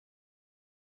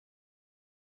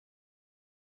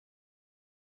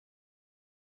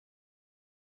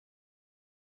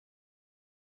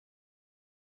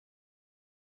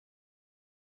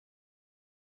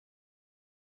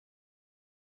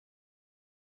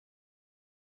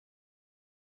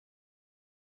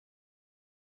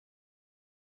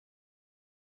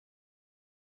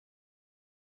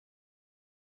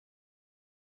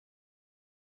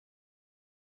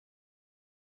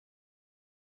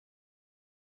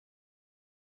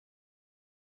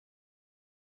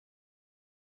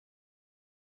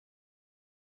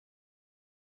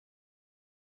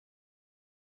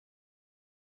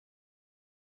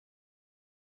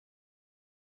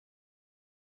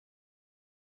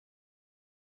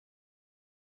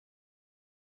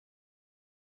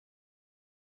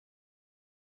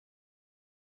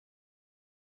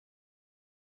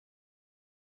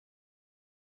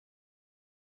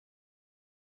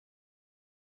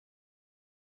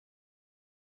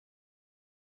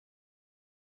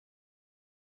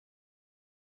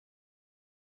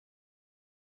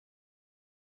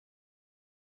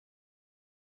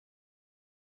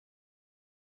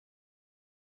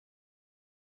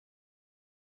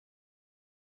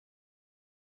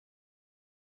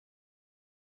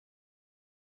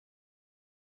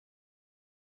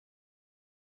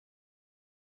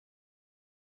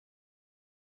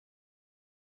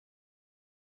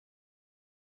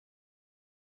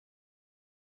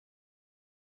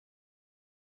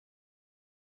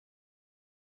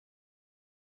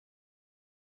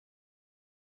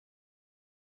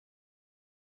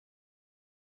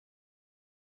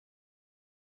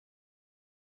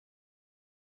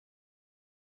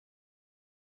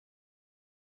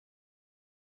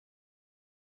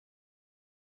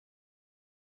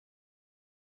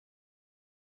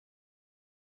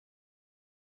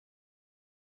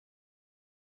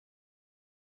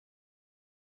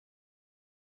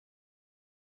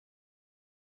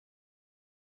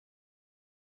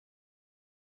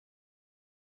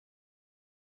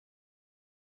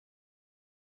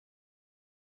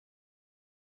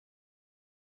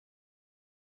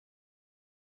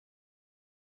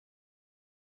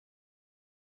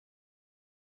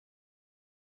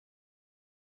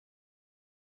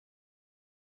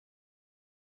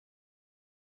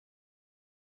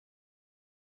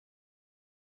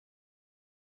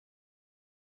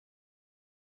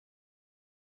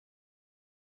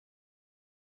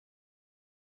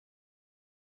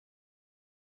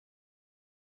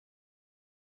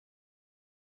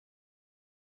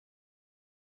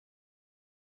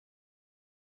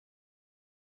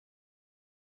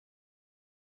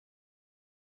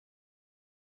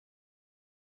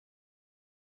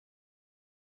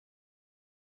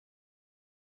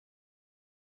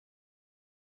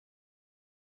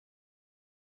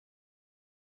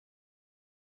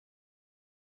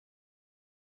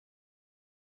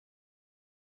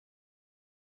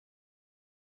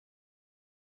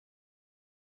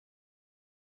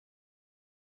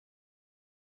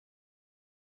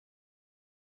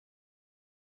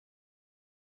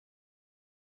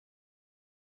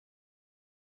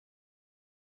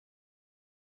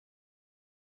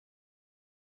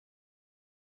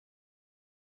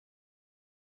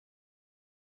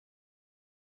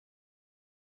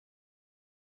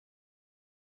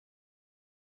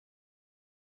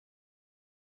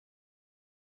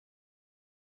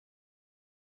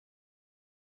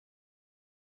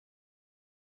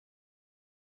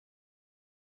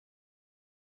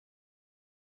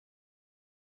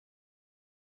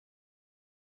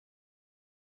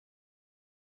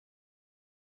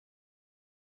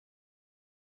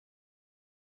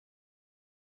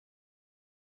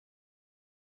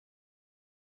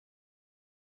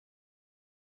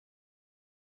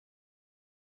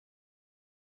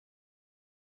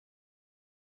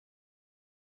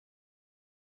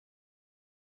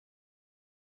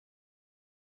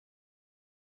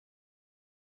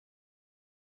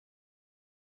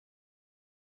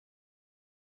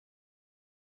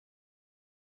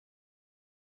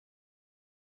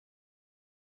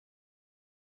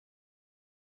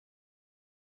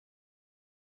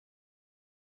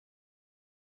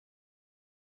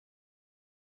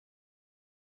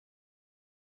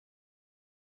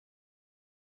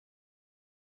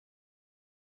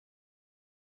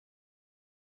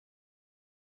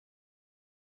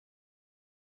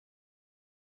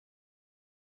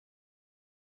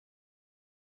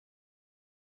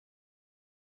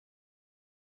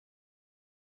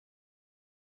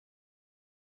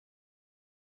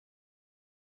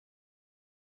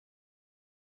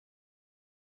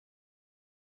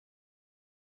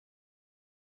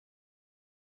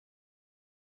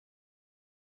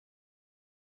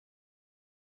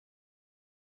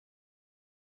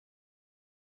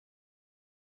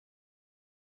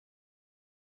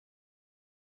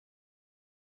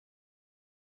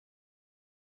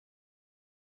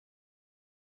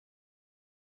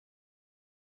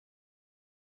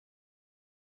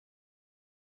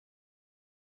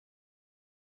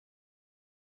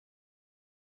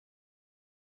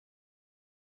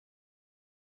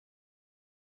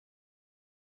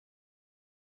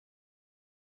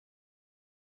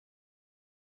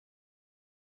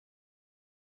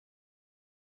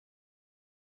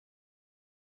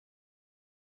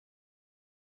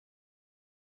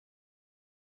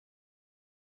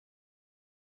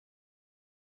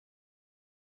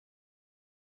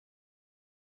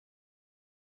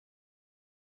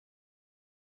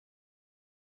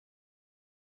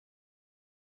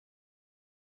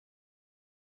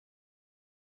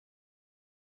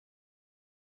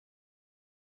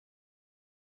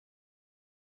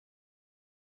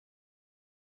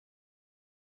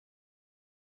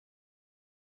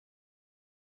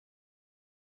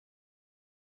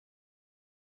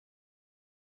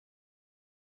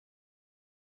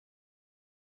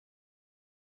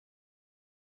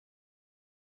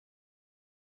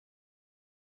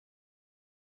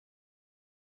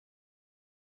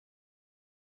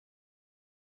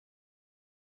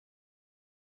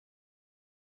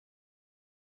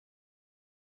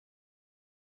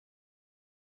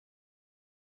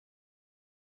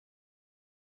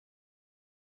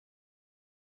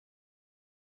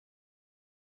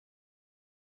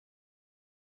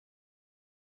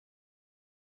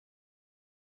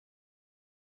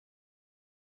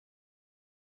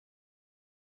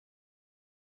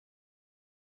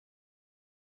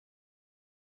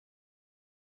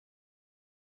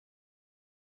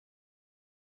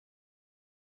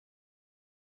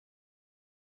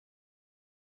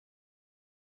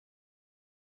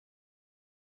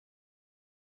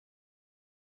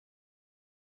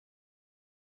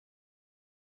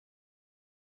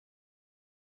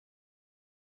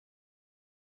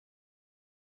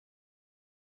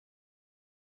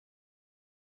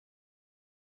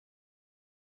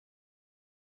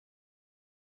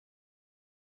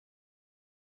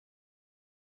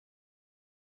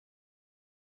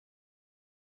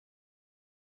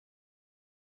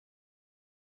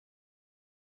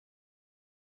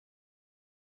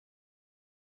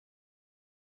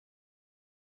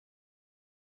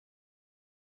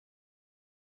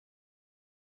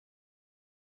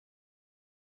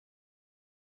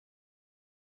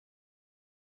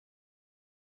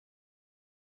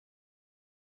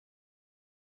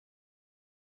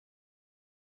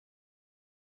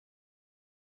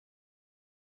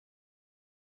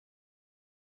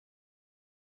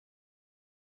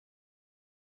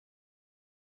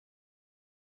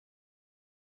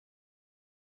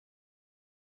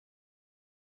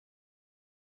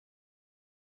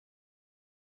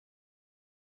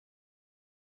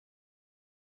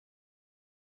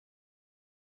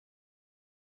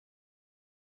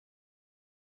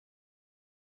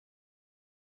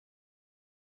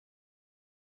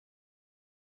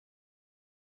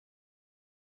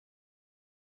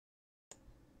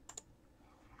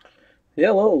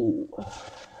Hello.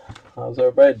 How's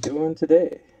everybody doing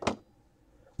today?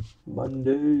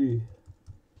 Monday.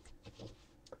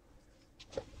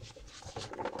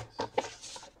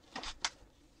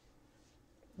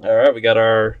 Alright, we got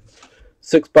our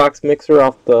 6-box mixer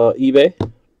off the eBay.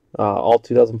 All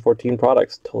 2014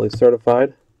 products, totally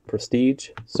certified, Prestige,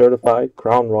 Certified,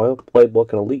 Crown Royal, Playbook,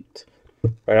 and Elite.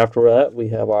 Right after that, we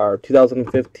have our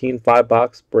 2015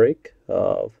 5-box break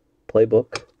of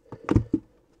Playbook.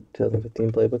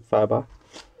 2015 Playbook 5-box.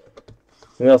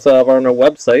 We also have on our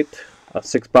website a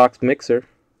 6-box mixer,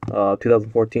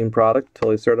 2014 product,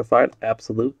 totally certified,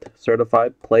 Absolute,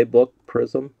 Certified, Playbook,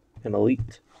 Prism, and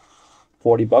Elite.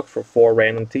 $40 for 4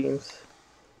 random teams.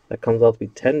 That comes out to be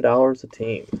 $10 a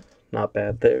team. Not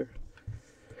bad there.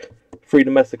 Free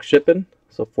domestic shipping,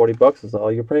 so $40 is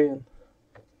all you're paying.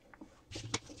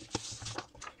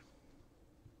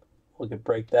 We could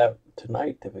break that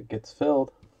tonight if it gets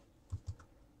filled.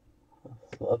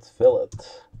 So let's fill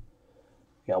it.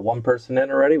 We got 1 person in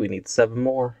already. We need 7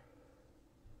 more.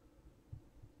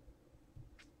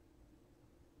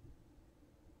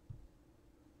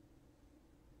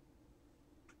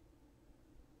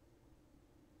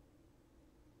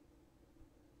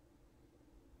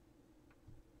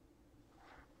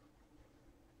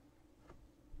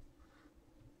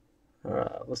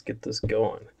 Alright, let's get this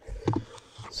going.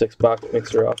 6-box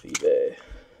mixer off eBay.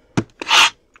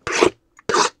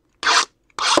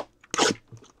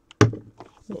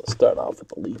 Let's start off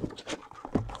with Elite.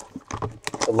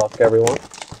 Good luck, everyone.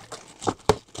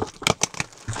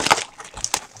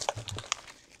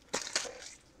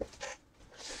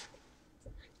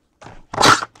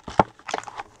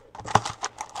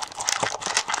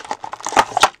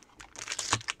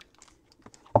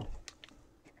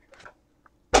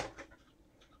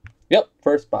 Yep,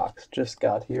 first box. Just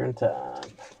got here in time.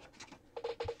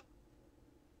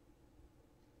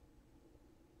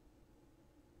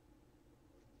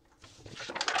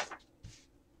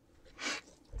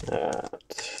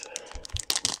 Alright.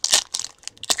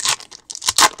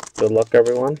 Good luck,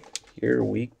 everyone. Here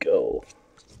we go.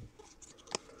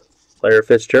 Larry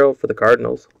Fitzgerald for the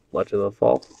Cardinals. Legend of the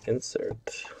Fall.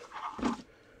 Insert.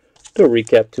 Do a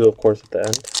recap, too, of course, at the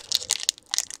end.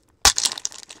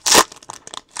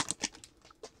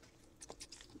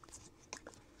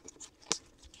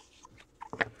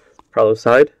 Carlos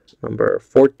Hyde, number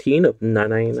 14 of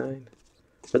 999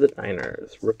 for the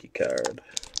Niners. Rookie card.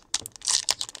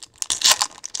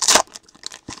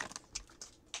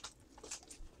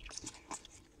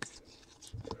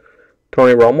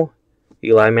 Tony Romo,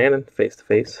 Eli Manning,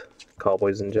 face-to-face.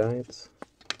 Cowboys and Giants.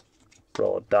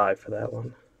 Roll a die for that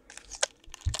one.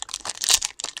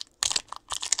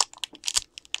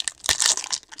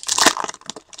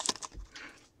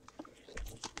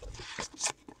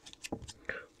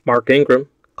 Mark Ingram,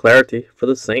 Clarity for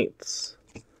the Saints.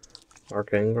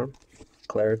 Mark Ingram,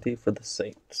 Clarity for the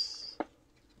Saints.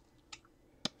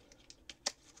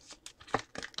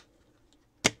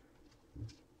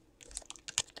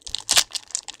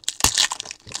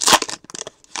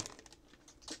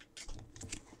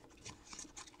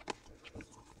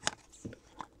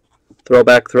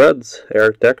 Throwback Threads,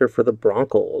 Eric Decker for the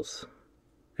Broncos.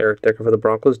 Eric Decker for the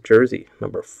Broncos, jersey,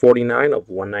 number 49 of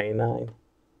 199.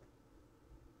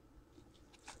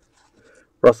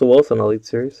 Russell Wilson, Elite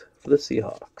Series for the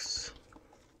Seahawks.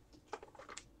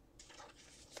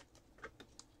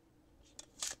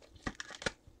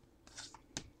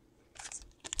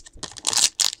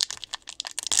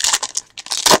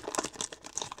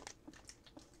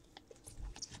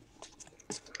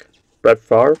 Brett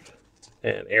Favre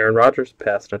and Aaron Rodgers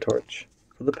passing the torch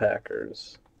for the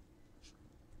Packers.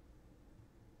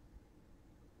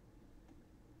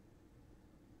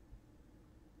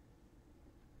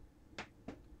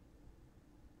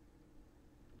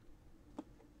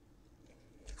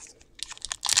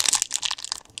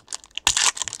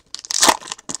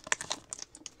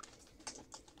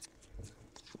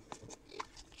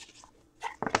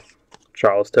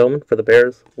 Charles Tillman for the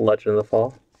Bears, Legend of the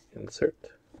Fall. Insert.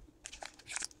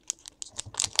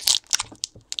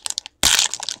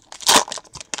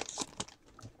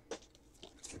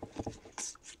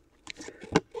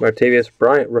 Martavius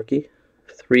Bryant, rookie,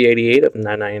 388 of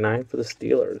 999 for the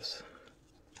Steelers.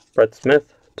 Brett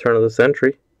Smith, turn of the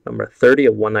century, number 30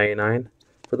 of 199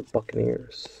 for the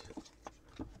Buccaneers.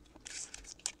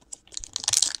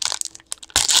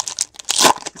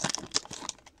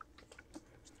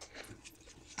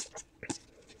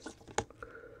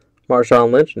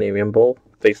 Marshawn Lynch, Navy and Bull,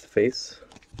 face-to-face.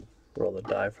 Roll the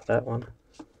die for that one.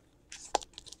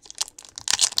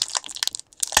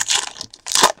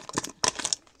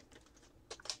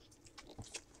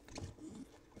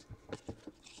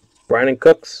 Brandon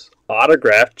Cooks,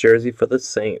 autographed jersey for the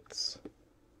Saints.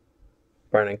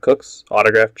 Brandon Cooks,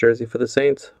 autographed jersey for the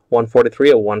Saints.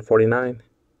 143 of 149.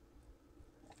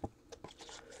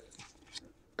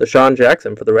 Deshaun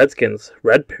Jackson for the Redskins.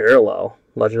 Red parallel.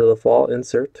 Legend of the Fall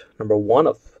insert. Number 1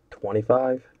 of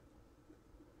 25.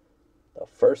 The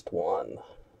first one.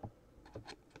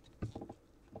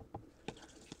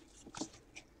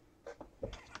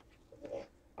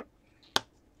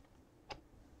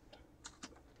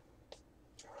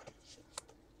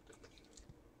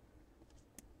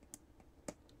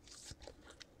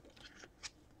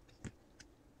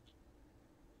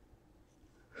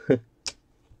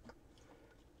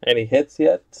 Any hits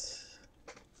yet?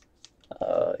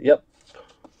 Yep.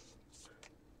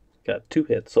 Got 2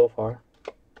 hits so far.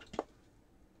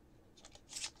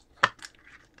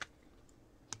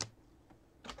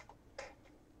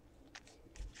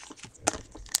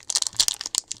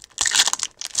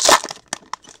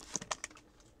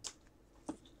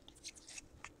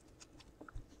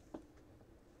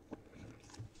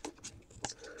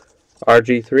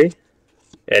 RG3,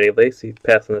 Eddie Lacy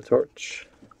passing the torch.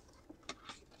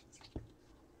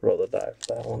 Roll the die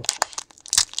for that one.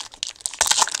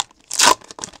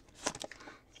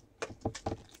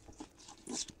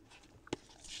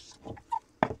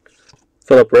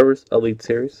 Phillip Rivers, Elite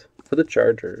Series for the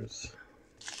Chargers.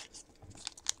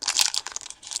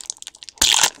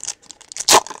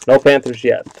 No Panthers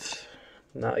yet.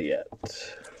 Not yet.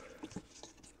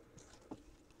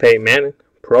 Peyton Manning,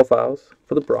 Profiles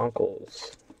for the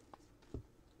Broncos.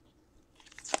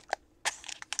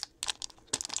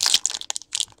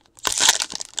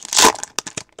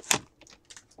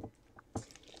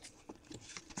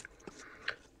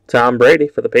 Tom Brady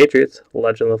for the Patriots,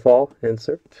 Legend of the Fall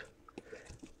insert,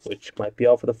 which might be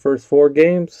out for the first 4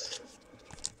 games.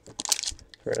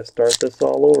 We're going to start this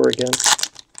all over again.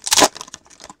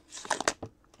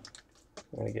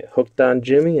 I'm going to get hooked on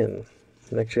Jimmy, and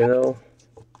next you know,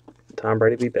 Tom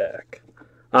Brady be back.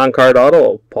 On-card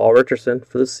auto of Paul Richardson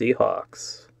for the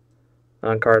Seahawks.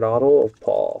 On-card auto of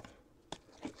Paul.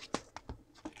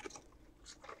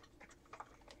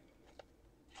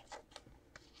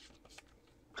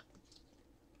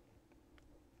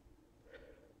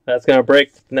 That's going to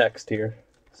break next here.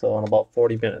 So in about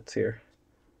 40 minutes here.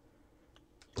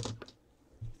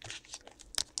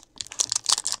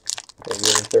 Maybe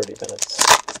in 30 minutes.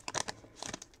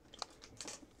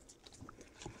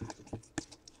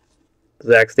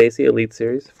 Zach Stacy, Elite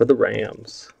Series for the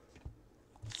Rams.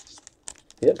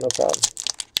 Yep, no problem.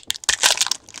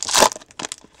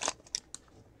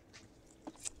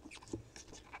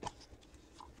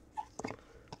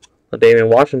 Damian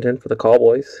Washington for the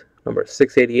Cowboys. Number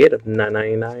 688 of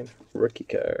 999. Rookie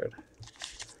card.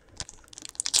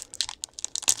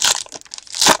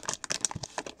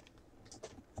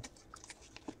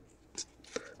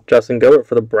 Justin Gilbert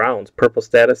for the Browns. Purple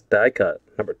status die cut.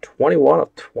 Number 21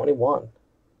 of 21.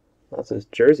 That's his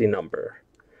jersey number.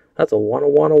 That's a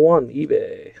 101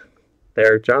 eBay.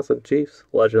 Derek Johnson, Chiefs.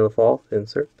 Legend of the Fall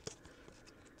insert.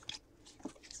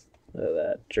 Look at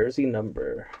that jersey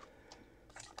number.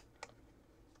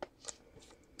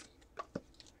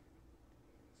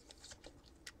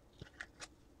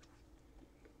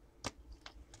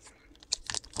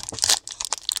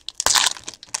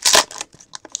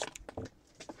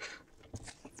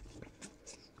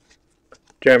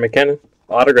 Jerry McKinnon,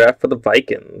 autograph for the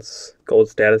Vikings. Gold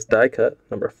status die cut,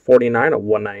 number 49 of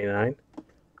 199.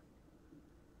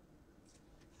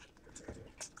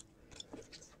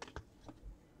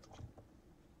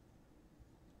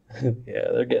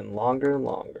 Yeah, they're getting longer and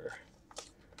longer.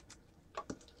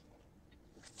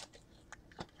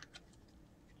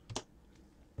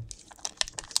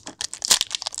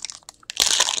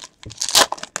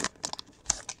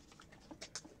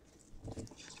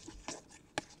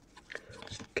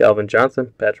 Calvin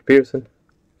Johnson, Patrick Peterson,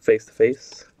 face to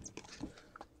face.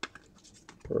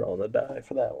 Rolling the die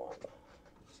for that one.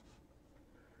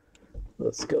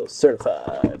 Let's go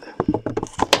certified.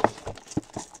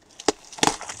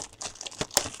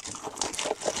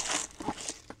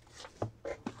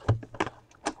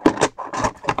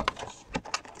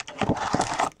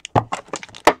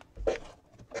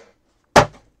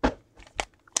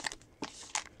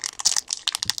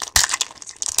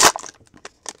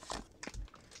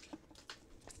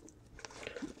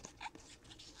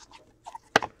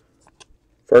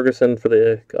 Ferguson for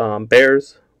the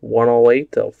Bears,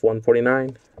 108 of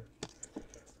 149.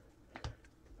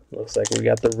 Looks like we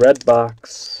got the red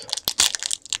box.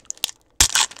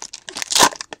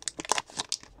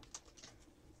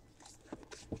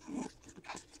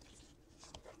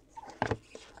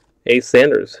 Ace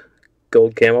Sanders,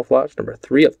 Gold camouflage, number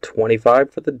 3 of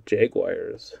 25 for the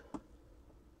Jaguars.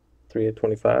 3 of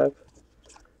 25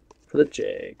 for the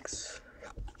Jags.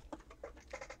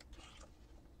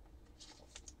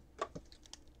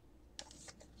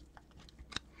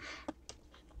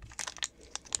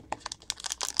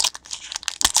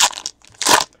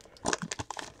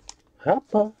 Hot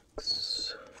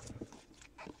box.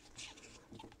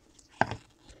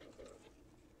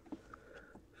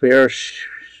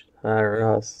 I don't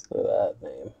know that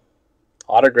name.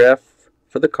 Autograph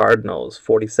for the Cardinals,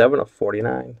 47 of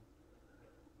 49.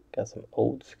 Got some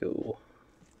old school.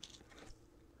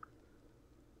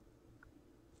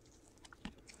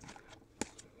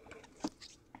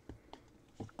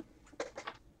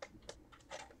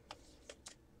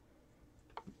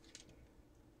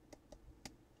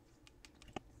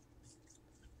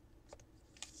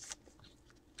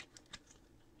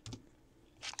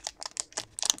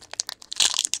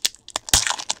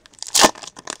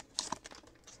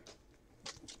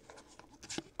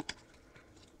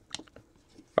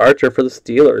 Archer for the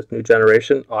Steelers, New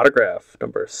Generation autograph,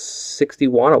 number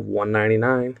 61 of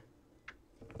 199.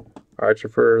 Archer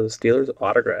for the Steelers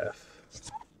autograph.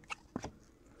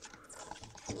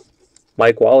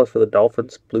 Mike Wallace for the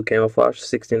Dolphins, blue camouflage,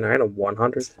 69 of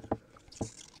 100.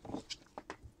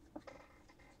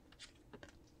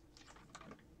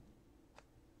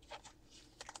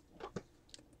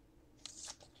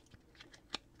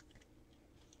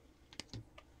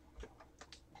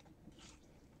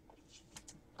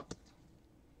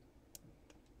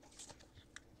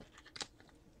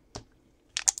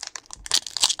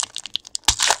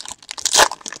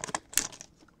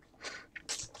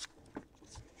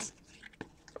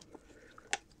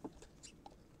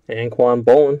 Anquan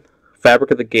Bolin,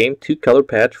 fabric of the game, 2-color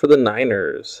patch for the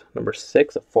Niners, number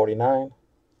 6 of 49.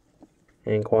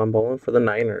 Anquan Bolin for the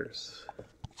Niners.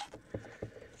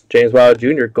 James Wilder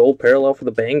Jr., gold parallel for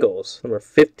the Bengals, number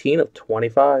 15 of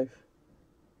 25.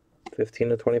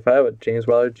 15 of 25 with James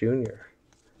Wilder Jr.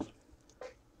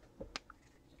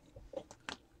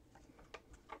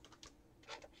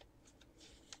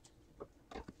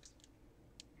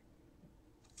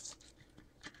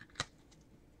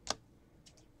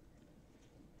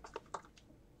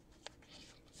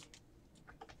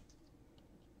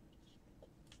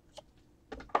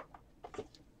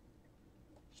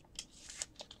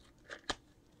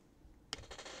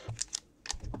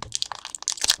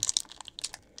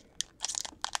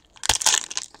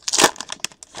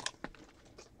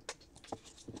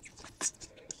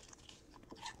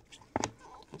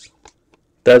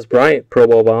 Des Bryant, Pro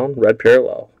Bowl bound, red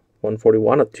parallel,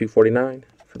 141 of 249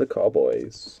 for the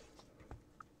Cowboys.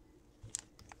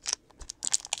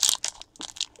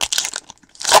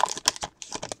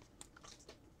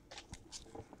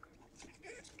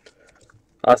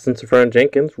 Austin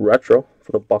Seferian-Jenkins, retro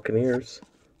for the Buccaneers.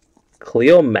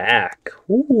 Khalil Mack,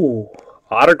 ooh,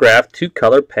 autographed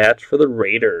 2-color patch for the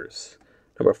Raiders,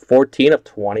 number 14 of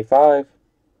 25.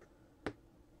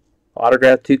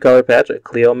 Autographed 2-color patch at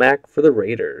Khalil Mack for the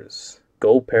Raiders.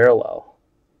 Gold parallel.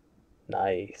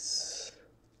 Nice.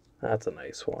 That's a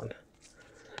nice one.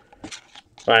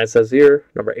 Ryan says here,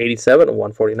 number 87 of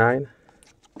 149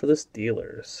 for the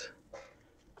Steelers.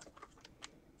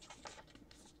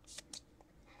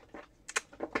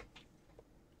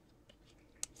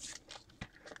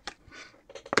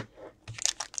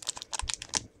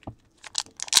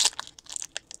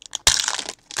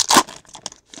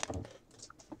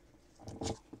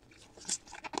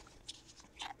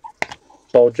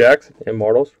 Bo Jackson,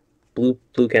 Immortals, blue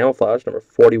camouflage, number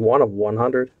 41 of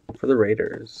 100 for the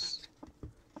Raiders.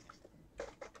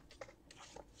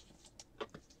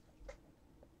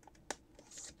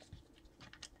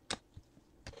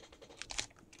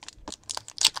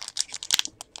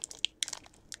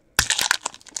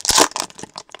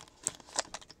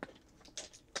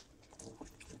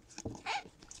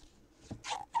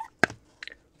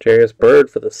 Jarius Byrd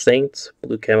for the Saints,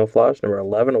 blue camouflage, number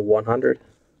 11 of 100.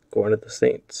 Going to the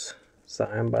Saints.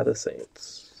 Signed by the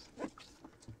Saints.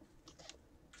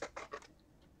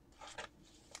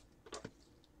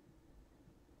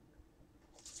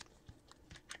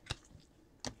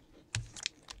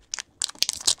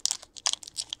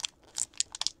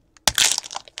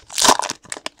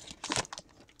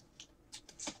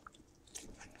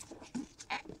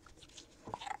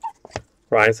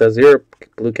 Ryan says here,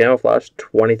 blue camouflage,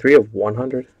 23 of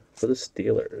 100 for the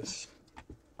Steelers.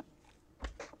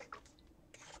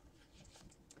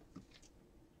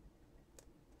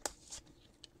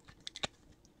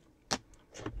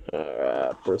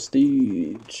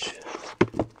 Prestige.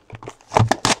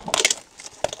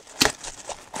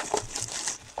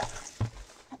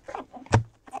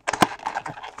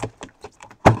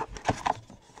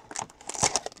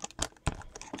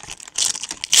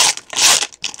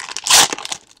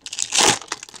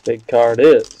 Big card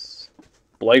is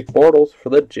Blake Bortles for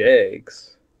the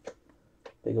Jags.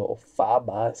 Big old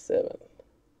 5x7.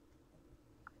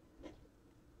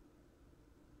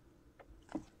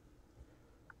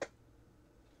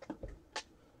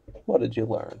 What did you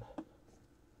learn?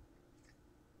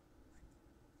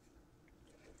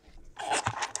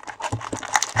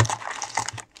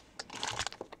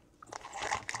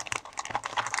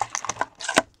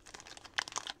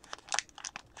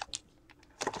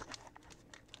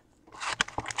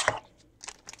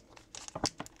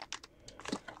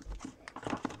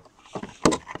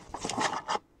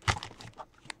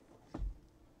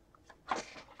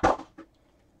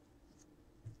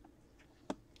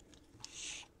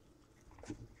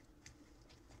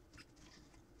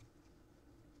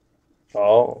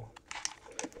 Oh,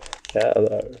 yeah,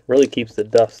 that really keeps the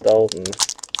dust out. And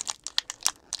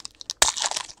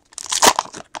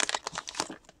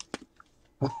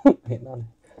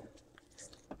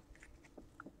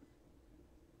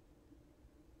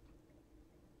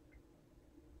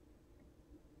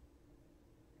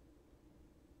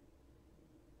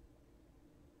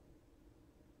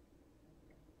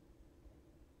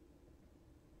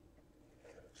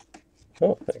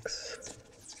oh, thanks.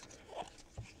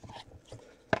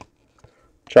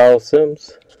 Charles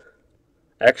Sims.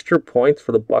 Extra points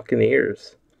for the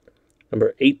Buccaneers.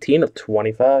 Number 18 of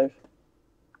 25.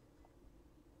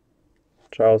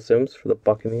 Charles Sims for the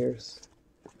Buccaneers.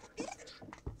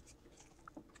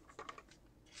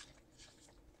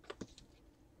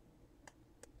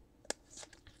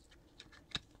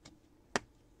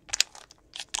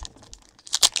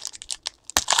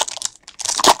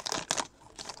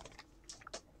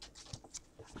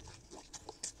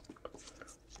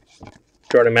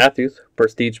 Jordan Matthews,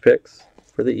 Prestige Picks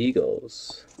for the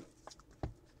Eagles.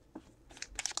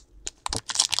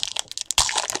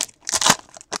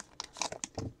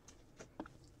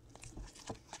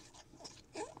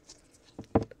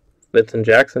 Vincent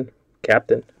Jackson,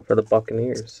 Captain for the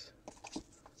Buccaneers.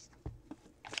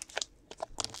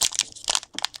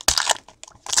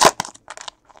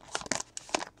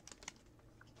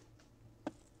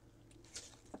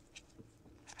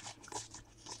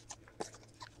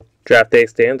 Draft Day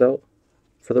Standout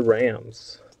for the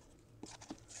Rams.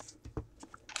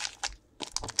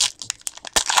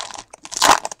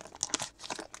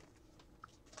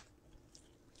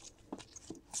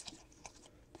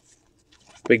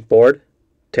 Big board,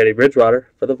 Teddy Bridgewater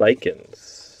for the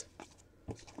Vikings.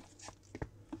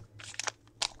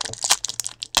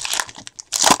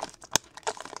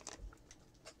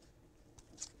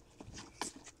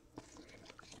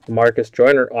 Lamarcus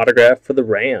Joyner autograph for the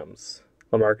Rams.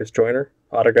 Lamarcus Joyner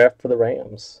autograph for the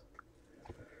Rams.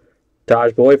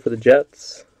 Taj Boyd for the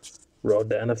Jets. Road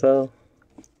to NFL.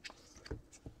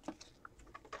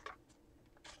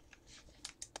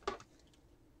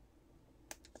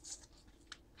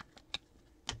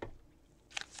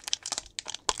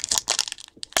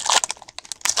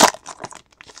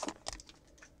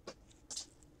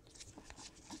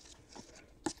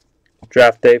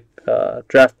 Draft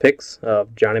picks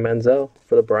of Johnny Manziel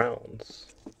for the Browns.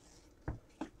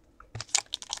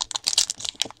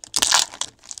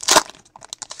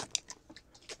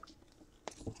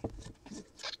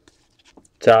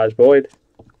 Taj Boyd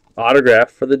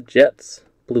autograph for the Jets.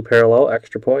 Blue parallel,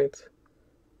 extra points.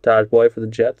 Taj Boyd for the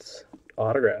Jets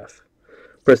autograph.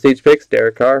 Prestige picks,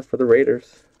 Derek Carr for the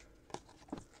Raiders.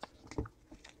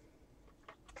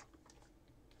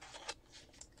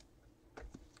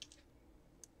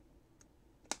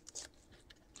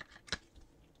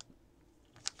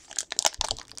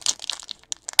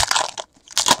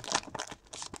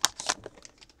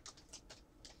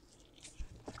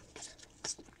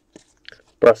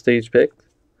 Prestige pick,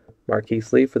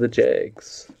 Marquise Lee for the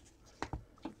Jags.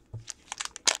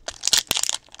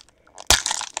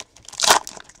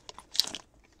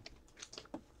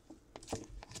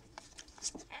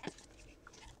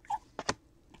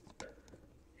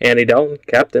 Andy Dalton,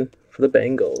 captain for the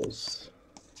Bengals.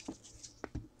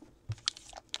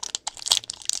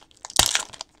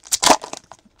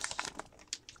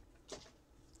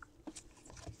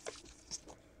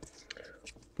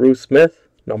 Bruce Smith,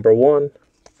 number 1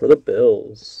 for the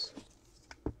Bills.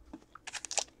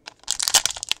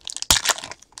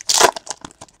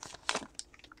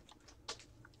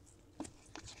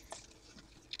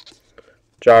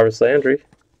 Jarvis Landry,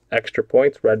 extra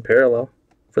points, red parallel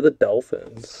for the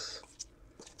Dolphins.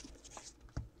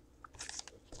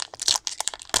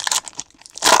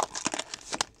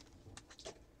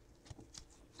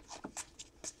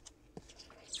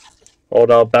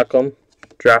 Odell Beckham,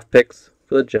 draft picks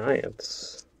for the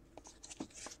Giants.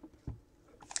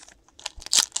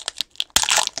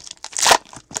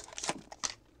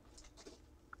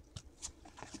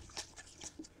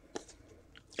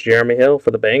 Jeremy Hill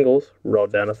for the Bengals.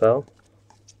 Road to NFL.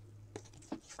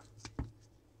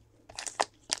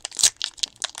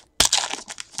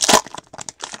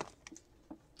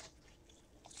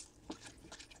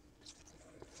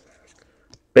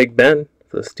 Big Ben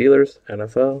for the Steelers.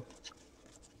 NFL.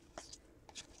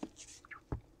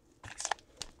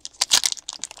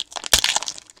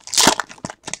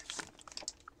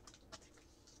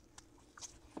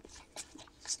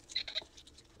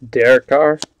 Derek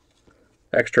Carr.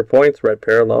 Extra points, red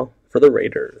parallel for the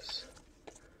Raiders.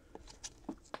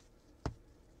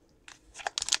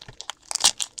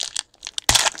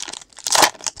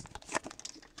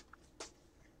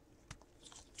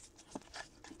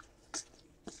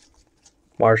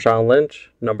 Marshawn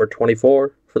Lynch, number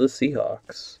 24 for the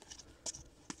Seahawks.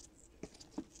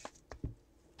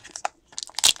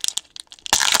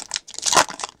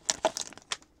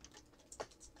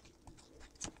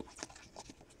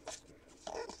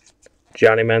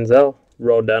 Johnny Manziel,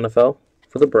 road to NFL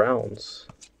for the Browns.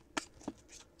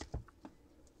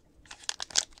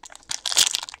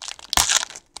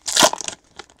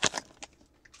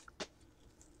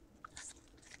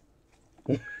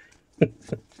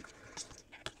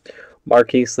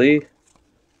 Marquise Lee,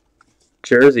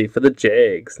 jersey for the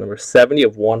Jags, number 70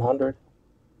 of 100.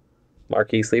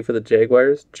 Marquise Lee for the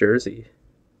Jaguars, jersey.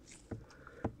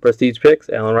 Prestige picks,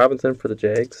 Allen Robinson for the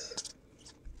Jags.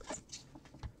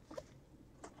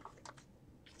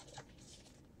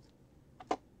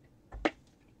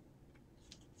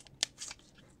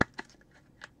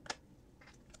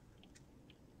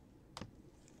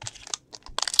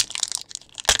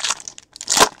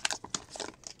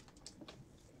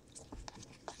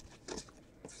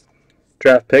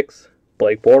 Draft picks,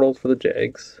 Blake Bortles for the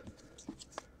Jags.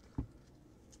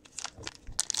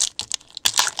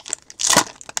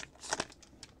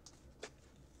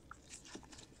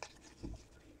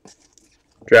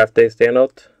 Draft day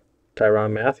standout,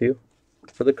 Tyrann Mathieu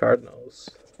for the Cardinals.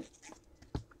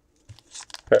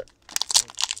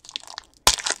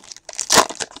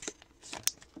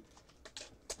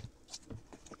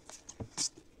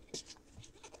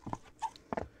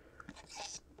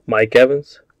 Mike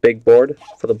Evans, big board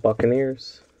for the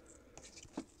Buccaneers.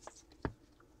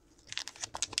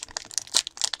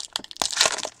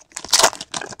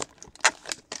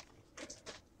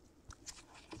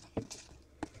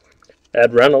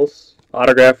 Ed Reynolds,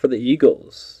 autograph for the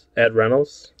Eagles. Ed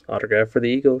Reynolds, autograph for the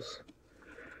Eagles.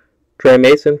 Trey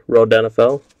Mason, road to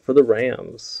NFL for the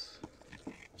Rams.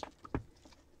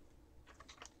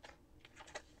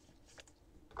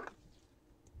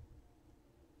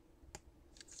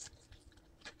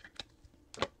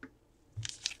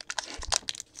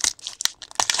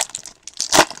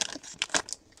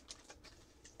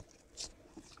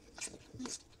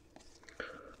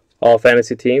 All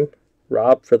fantasy team,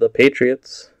 Rob for the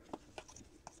Patriots.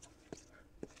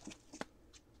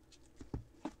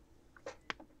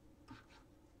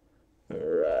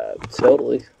 Alright,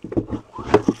 totally.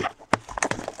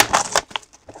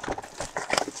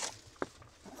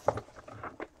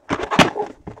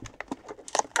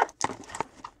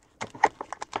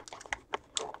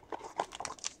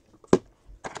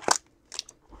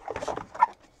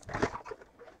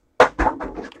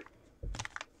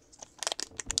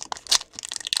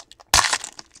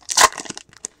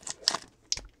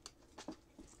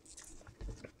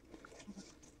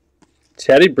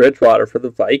 Teddy Bridgewater for the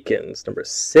Vikings, number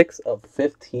 6 of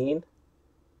 15.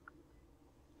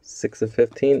 6 of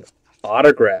 15.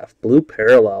 Autograph, blue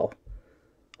parallel.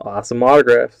 Awesome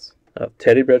autographs of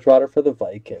Teddy Bridgewater for the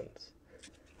Vikings.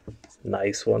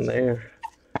 Nice one there.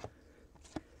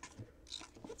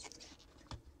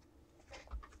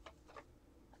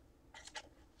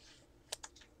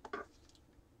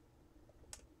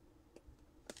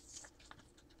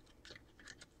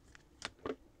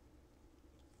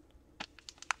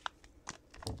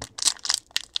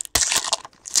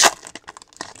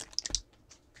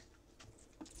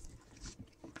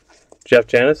 Jeff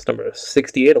Janis, number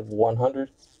 68 of 100.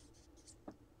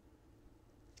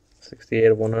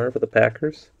 68 of 100 for the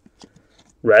Packers.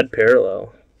 Red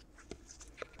parallel.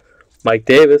 Mike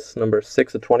Davis, number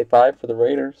 6 of 25 for the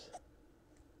Raiders.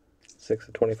 6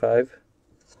 of 25.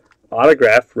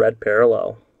 Autograph, red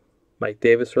parallel. Mike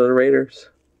Davis for the Raiders.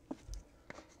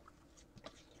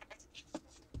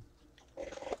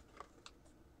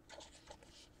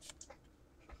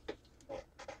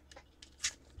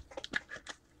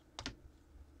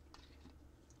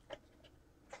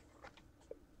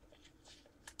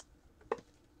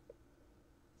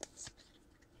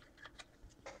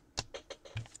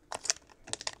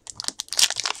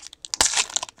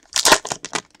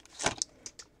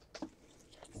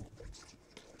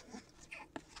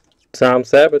 Tom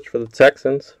Savage for the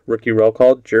Texans. Rookie roll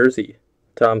call, jersey.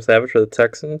 Tom Savage for the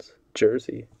Texans,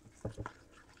 jersey.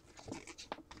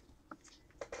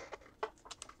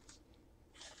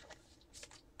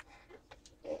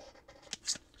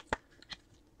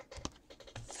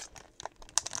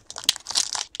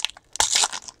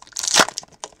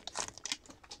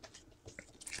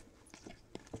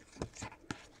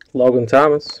 Logan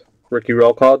Thomas, rookie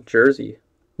roll call, jersey.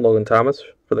 Logan Thomas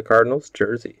for the Cardinals,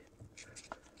 jersey.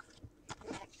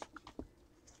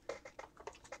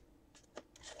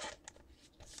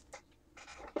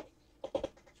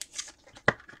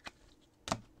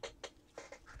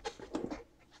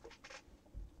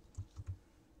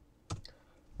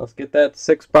 Let's get that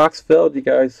 6-box filled, you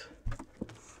guys.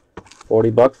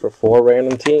 $40 for 4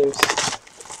 random teams.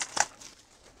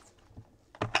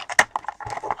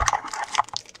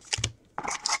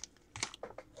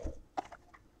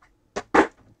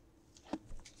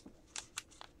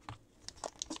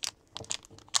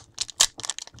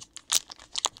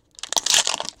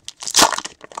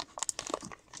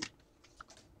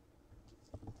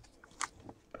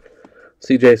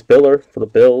 CJ Spiller for the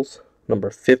Bills. Number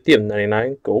 50 of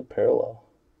 99, gold parallel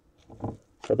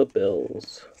for the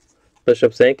Bills.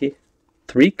 Bishop Sankey,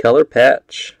 3-color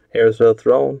patch. Heirs of the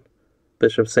Throne.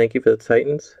 Bishop Sankey for the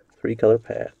Titans, 3-color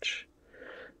patch.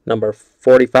 Number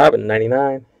 45 of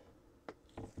 99.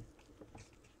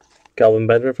 Calvin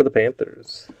Benjamin for the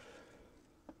Panthers.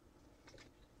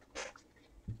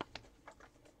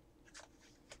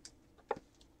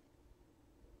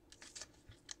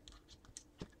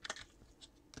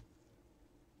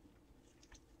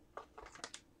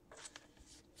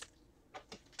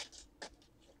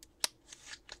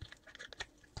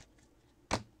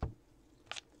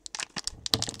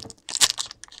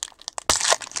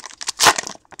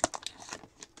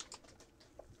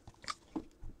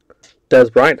 Des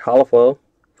Bryant, holofoil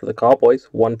for the Cowboys,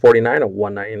 149 of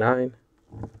 199.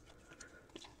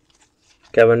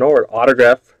 Kevin Nord,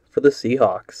 autograph for the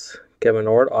Seahawks. Kevin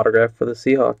Nord, autograph for the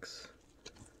Seahawks.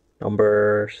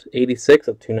 Number 86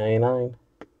 of 299.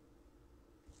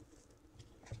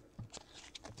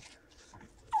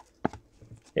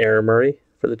 Aaron Murray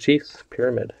for the Chiefs,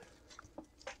 pyramid.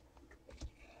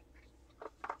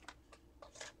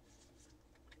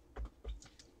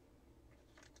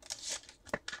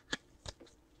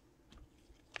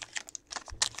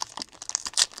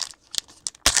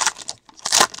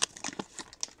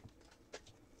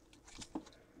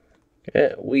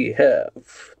 Yeah, we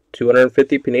have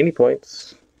 250 Panini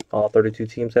points. All 32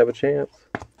 teams have a chance.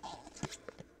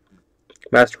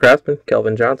 Master Craftsman,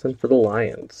 Kelvin Johnson for the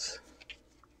Lions.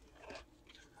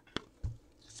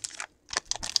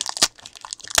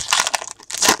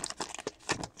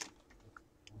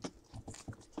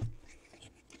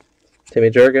 Timmy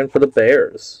Jerrigan for the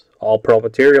Bears. All Pro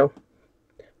material.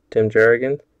 Tim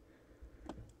Jerrigan.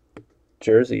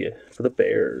 Jersey for the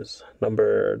Bears.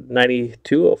 Number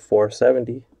 92 of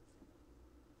 470.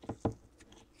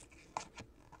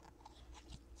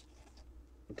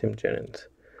 Tim Jennings.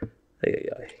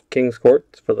 Kings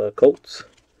Court for the Colts.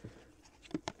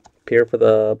 Pierre for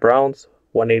the Browns.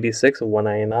 186 of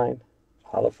 199.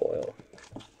 Holofoil.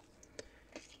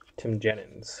 Tim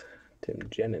Jennings. Tim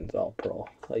Jennings, all pro.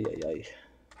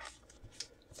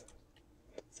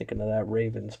 Thinking of that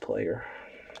Ravens player.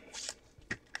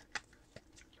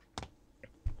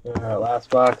 Alright,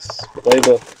 last box.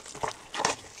 Playbook.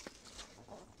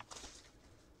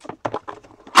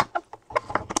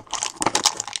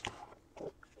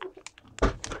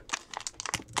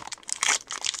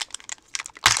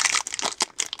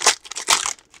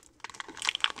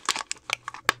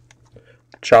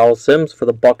 Charles Sims for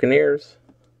the Buccaneers.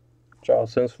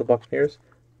 Charles Sims for the Buccaneers.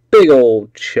 Big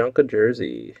old chunk of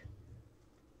jersey.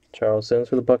 Charles Sims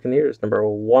for the Buccaneers. Number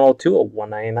 102 of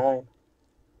 199.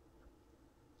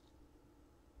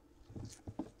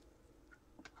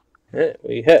 Yeah,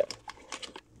 we have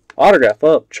autograph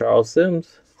up Charles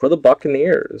Sims for the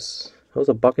Buccaneers. That was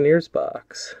a Buccaneers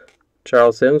box.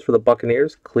 Charles Sims for the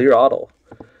Buccaneers. Clear auto.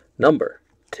 Number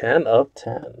 10 of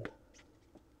 10.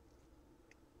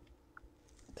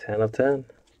 10 of 10.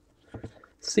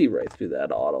 See right through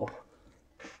that auto.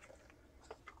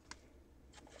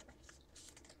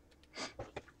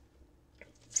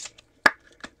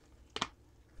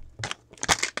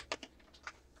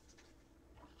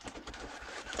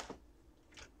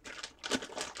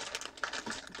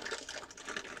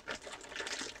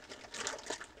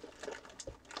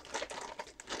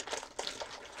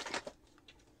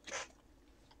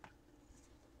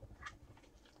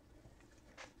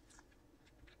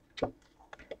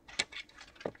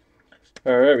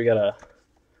 Alright, we got a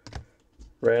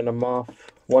random off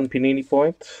 1 Panini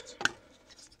point.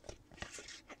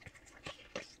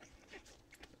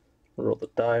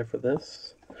 die for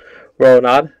this. Roll an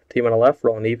odd, team on the left,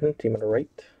 roll an even, team on the right.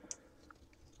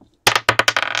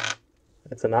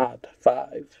 It's an odd,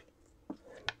 5.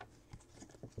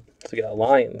 So we got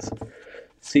Lions,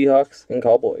 Seahawks, and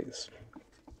Cowboys.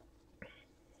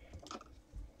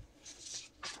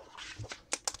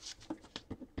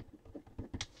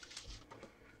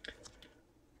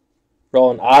 Roll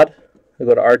an odd, we'll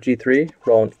go to RG3.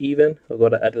 Roll an even, we'll go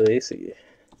to Eddie Lacy.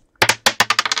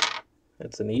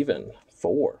 It's an even,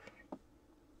 4.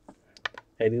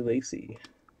 Eddie Lacy.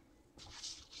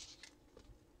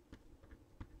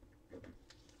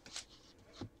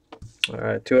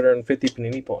 Alright, 250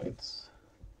 Panini points.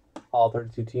 All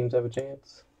 32 teams have a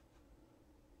chance.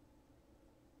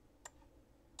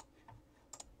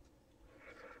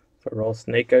 If I roll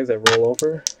snake eyes, I roll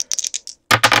over.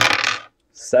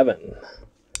 7.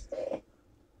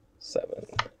 7.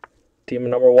 Team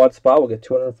number 1 spot will get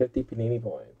 250 Panini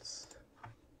points.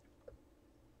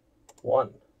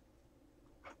 1,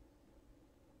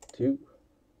 2,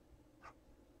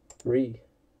 3,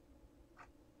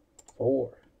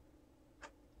 4,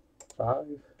 5,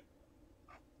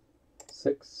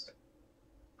 6,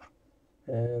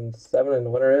 and 7, and the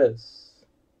winner is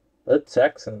the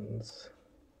Texans.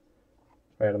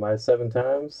 Randomized 7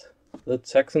 times. The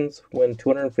Texans win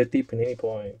 250 Panini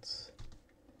points.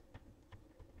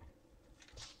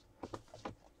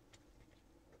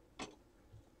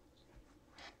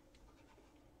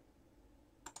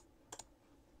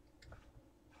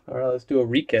 Alright, let's do a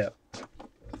recap.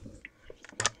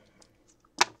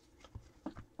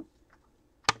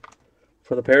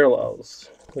 For the parallels,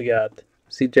 we got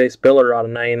CJ Spiller out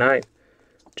of 99,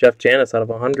 Jeff Janis out of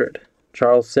 100,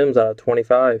 Charles Sims out of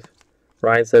 25,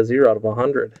 Ryan says 0 out of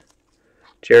 100,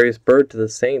 Jarius Bird to the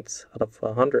Saints out of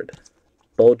 100,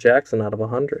 Bo Jackson out of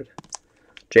 100,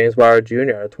 James Wilder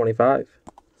Jr. out of 25,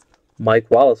 Mike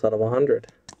Wallace out of 100,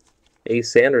 Ace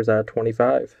Sanders out of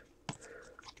 25,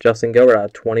 Justin Gilbert out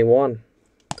of 21,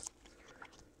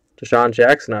 Deshaun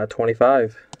Jackson out of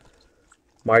 25,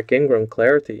 Mark Ingram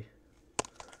Clarity.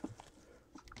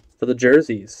 For the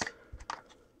jerseys,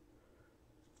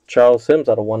 Charles Sims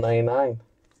out of 199,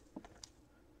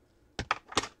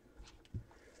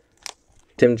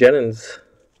 Tim Jennings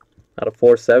out of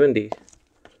 470,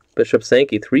 Bishop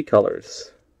Sankey 3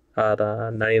 colors out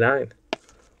of 99,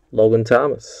 Logan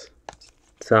Thomas,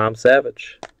 Tom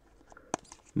Savage,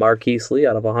 Marquise Lee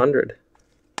out of 100,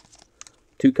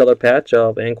 2-color patch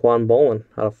of Anquan Bowen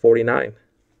out of 49,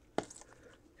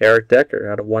 Eric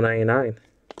Decker out of 199.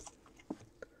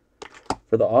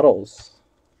 For the autos,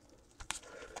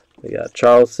 we got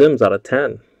Charles Sims out of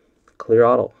 10, clear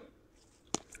auto,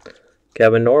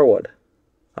 Kevin Norwood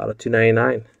out of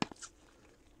 299,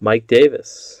 Mike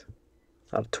Davis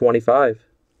out of 25,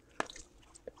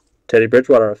 Teddy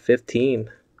Bridgewater out of 15,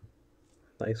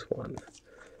 nice one,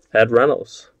 Ed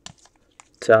Reynolds,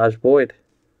 Taj Boyd,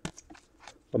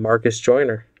 LaMarcus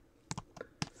Joyner,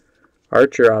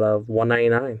 Archer out of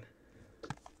 199,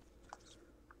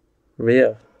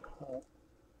 Rhea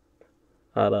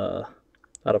out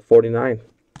of 49,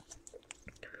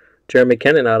 Jeremy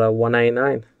McKinnon out of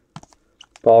 199,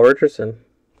 Paul Richardson.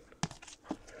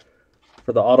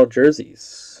 For the auto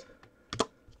jerseys,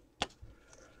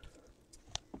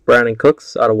 Brandon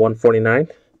Cooks out of 149,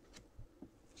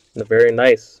 and a very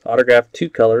nice autographed 2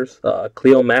 colors,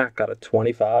 Cleo Mack out of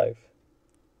 25.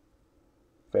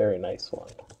 Very nice one.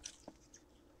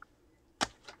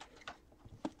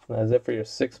 And that's it for your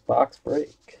 6-box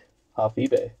break off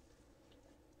eBay.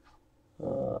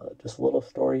 Just a little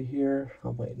story here.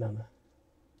 I'm waiting on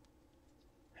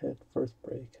a head first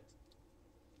break.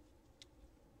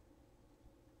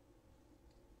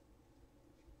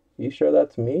 You sure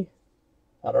that's me?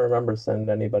 I don't remember sending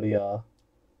anybody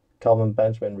Calvin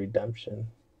Benjamin redemption.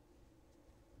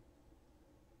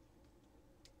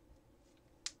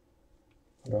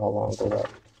 I wonder how long ago that.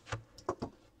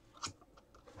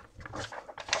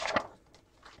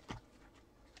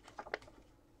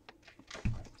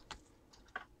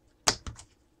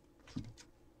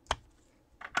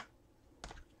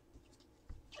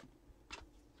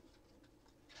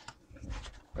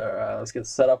 Alright, let's get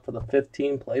set up for the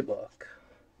 15 playbook.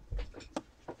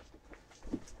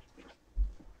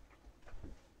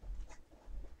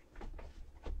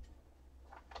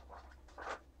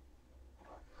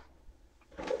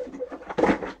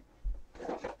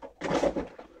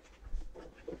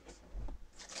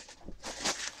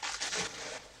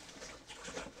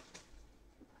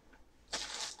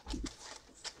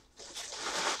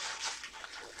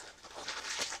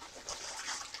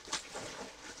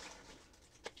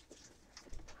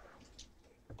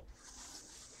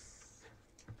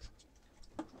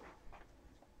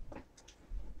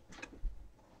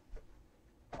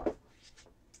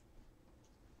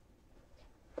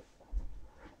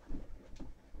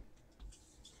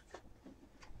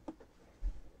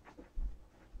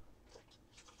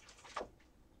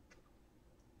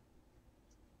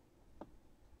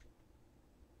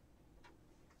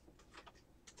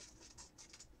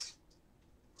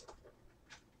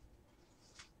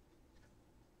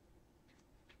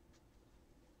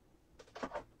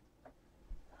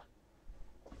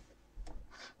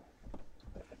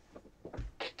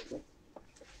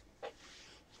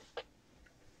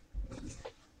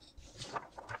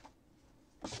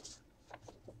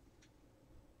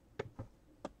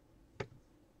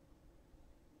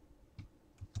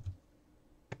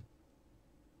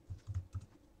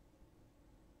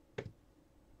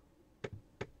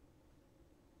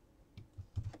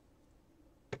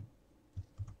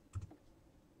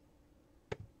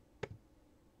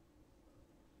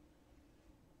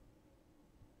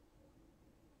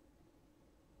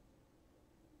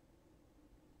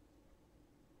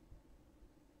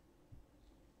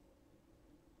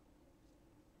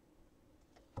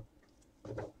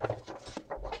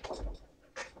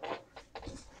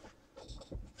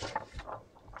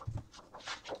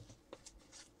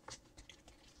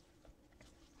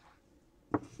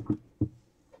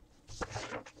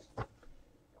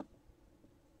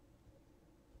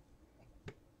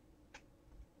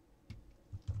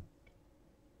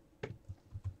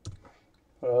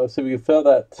 Let's see if we can fill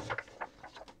that.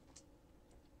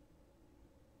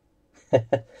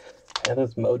 And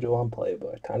it's Mojo on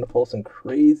Playbook. Time to pull some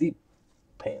crazy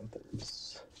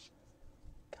Panthers.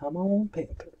 Come on,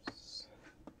 Panthers.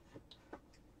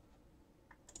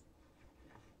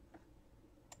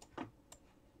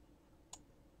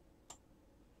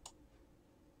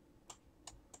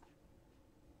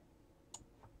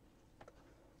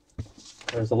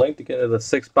 There's a link to get into the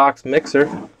 6-box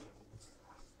mixer.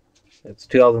 It's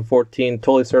 2014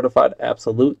 totally certified,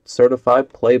 absolute certified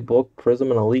Playbook,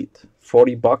 Prism, and Elite.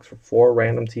 $40 for 4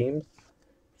 random teams.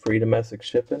 Free domestic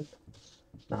shipping.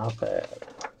 Not bad.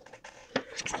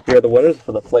 Here are the winners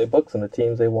for the Playbooks and the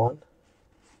teams they won.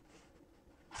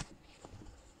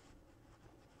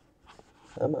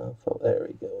 Come on, so there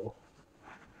we go.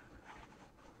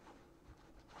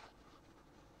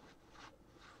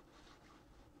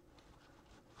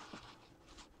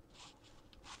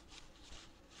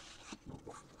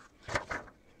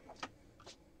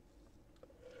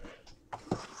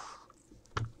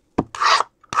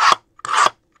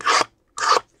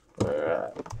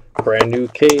 Brand new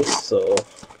case, so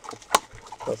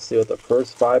let's see what the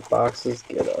first 5 boxes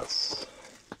get us.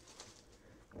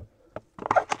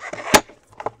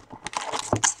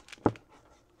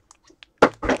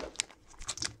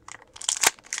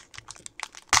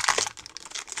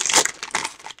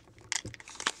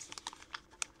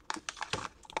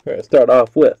 We're going to start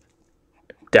off with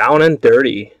Down and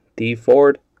Dirty, D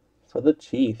Ford for the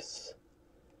Chiefs.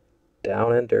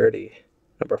 Down and Dirty.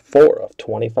 Number 4 of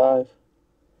 25.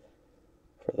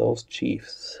 For those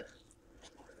Chiefs.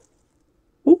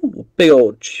 Ooh, big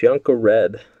old chunk of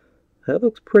red. That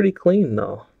looks pretty clean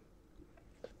though.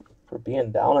 For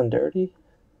being down and dirty,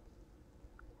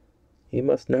 he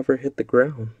must never hit the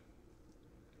ground.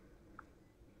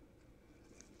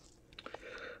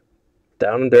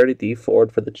 Down and dirty D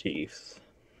Ford for the Chiefs.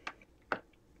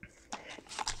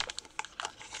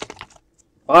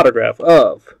 Autograph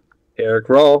of Eric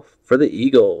Rolfe for the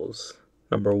Eagles.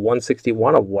 Number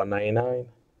 161 of 199.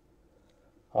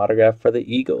 Autograph for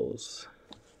the Eagles.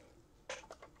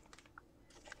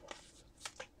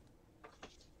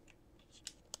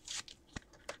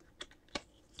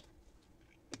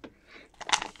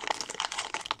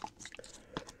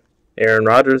 Aaron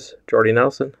Rodgers, Jordy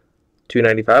Nelson.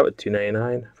 295 at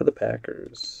 299 for the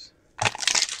Packers.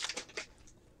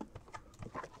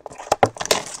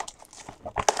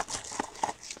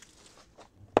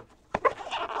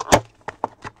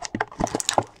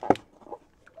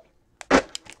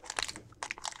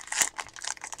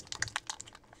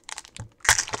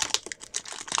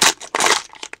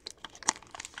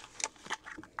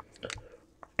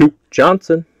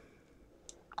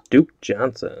 Duke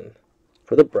Johnson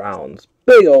for the Browns.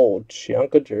 Big old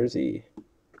chunk of jersey.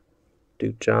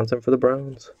 Duke Johnson for the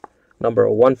Browns. Number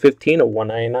 115 of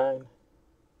 199.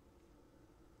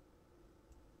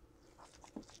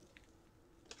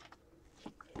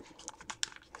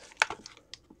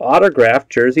 Autographed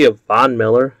jersey of Von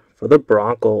Miller for the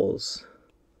Broncos.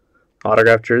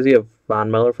 Autographed jersey of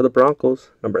Von Miller for the Broncos.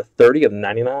 Number 30 of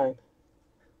 99.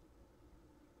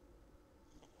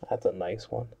 That's a nice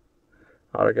one.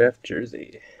 Autographed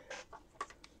jersey.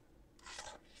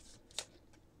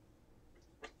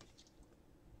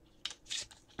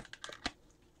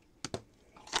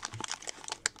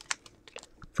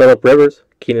 Phillip Rivers,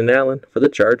 Keenan Allen for the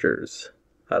Chargers.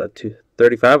 Out of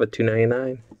 235 at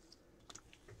 299.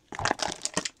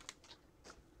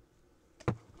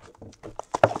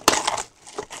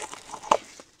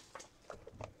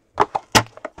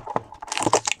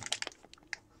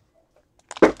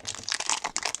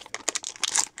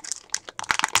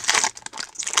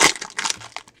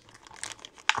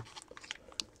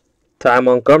 Ty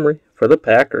Montgomery for the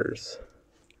Packers.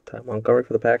 Ty Montgomery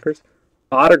for the Packers.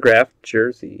 Autographed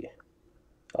jersey.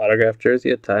 Autographed jersey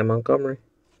of Ty Montgomery.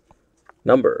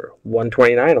 Number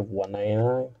 129 of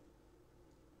 199.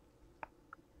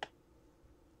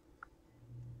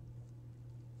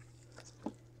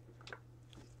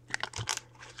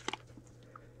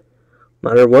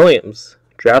 Leonard Williams.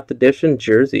 Draft edition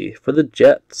jersey for the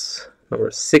Jets. Number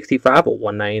 65 of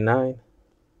 199.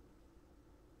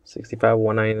 65 of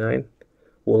 199.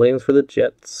 Williams for the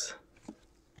Jets.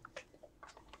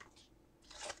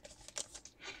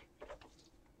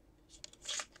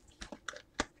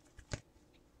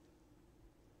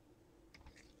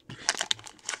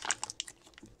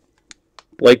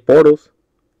 Blake Bortles,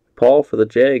 Paul for the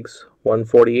Jags,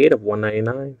 148 of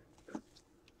 199.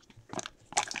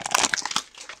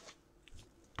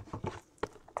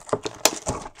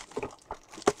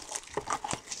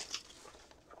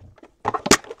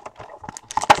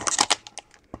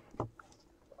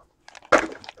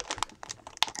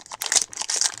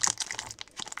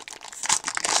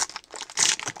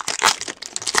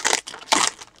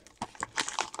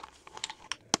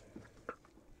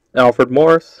 Alfred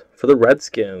Morris for the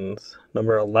Redskins.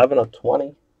 Number 11 of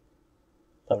 20.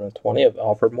 11 of 20 of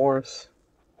Alfred Morris.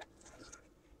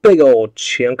 Big old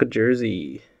chunk of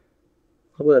jersey.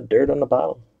 A little bit of dirt on the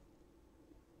bottom.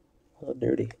 A little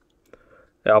dirty.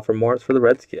 Alfred Morris for the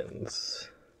Redskins.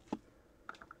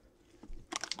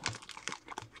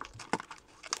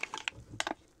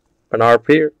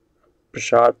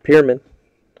 Brashad Perriman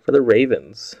for the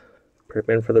Ravens.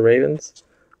 Perriman for the Ravens.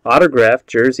 Autographed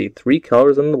jersey, 3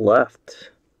 colors on the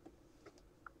left.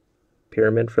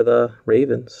 Perriman for the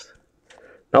Ravens.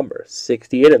 Number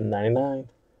 68 of 99.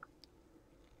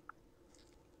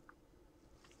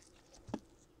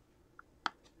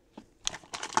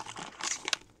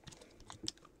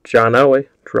 John Elway,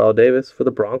 Terrell Davis for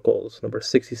the Broncos. Number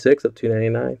 66 of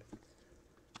 299.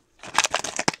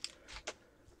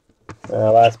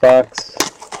 Last box.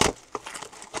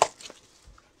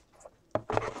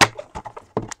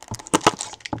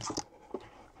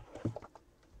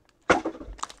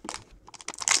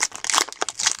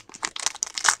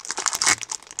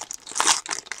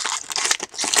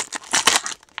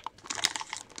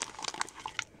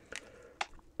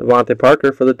 Devontae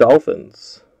Parker for the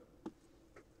Dolphins.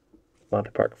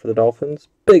 Devontae Parker for the Dolphins.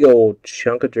 Big old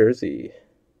chunk of jersey.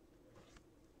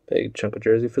 Big chunk of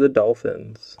jersey for the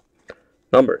Dolphins.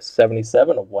 Number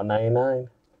 77 of 199.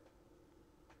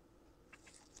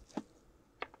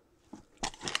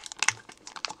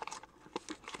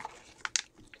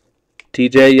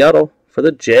 TJ Yeldon for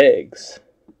the Jags.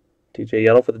 TJ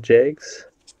Yeldon for the Jags.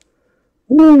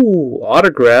 Ooh,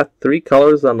 autograph, 3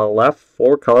 colors on the left,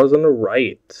 4 colors on the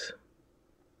right.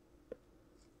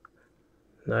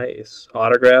 Nice.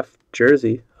 Autograph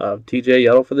jersey of TJ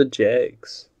Yeldon for the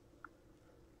Jags.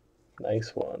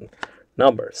 Nice one.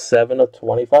 Number 7 of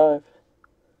 25.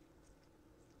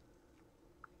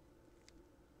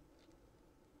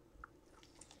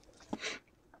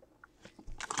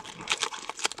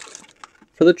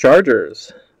 For the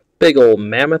Chargers, big old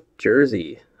mammoth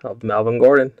jersey of Melvin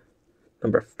Gordon.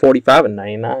 Number 45 of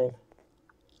 99.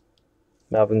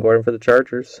 Melvin Gordon for the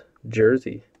Chargers.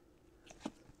 Jersey.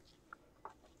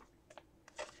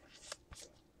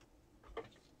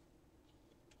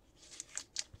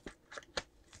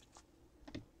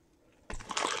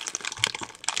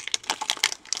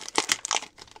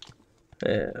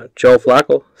 And Joe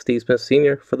Flacco, Steve Smith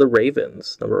Sr. for the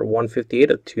Ravens. Number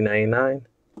 158 of 299.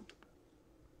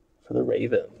 For the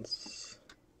Ravens.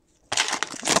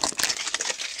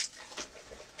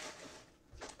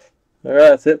 Alright,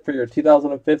 that's it for your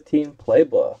 2015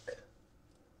 Playbook.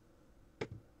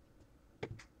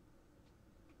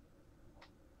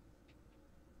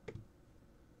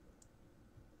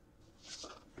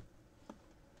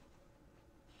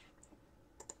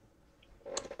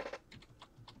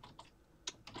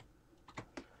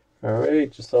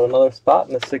 Alright, just saw another spot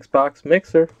in the 6-box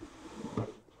mixer.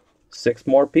 6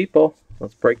 more people.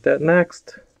 Let's break that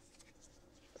next.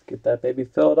 Let's get that baby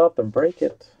filled up and break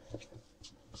it.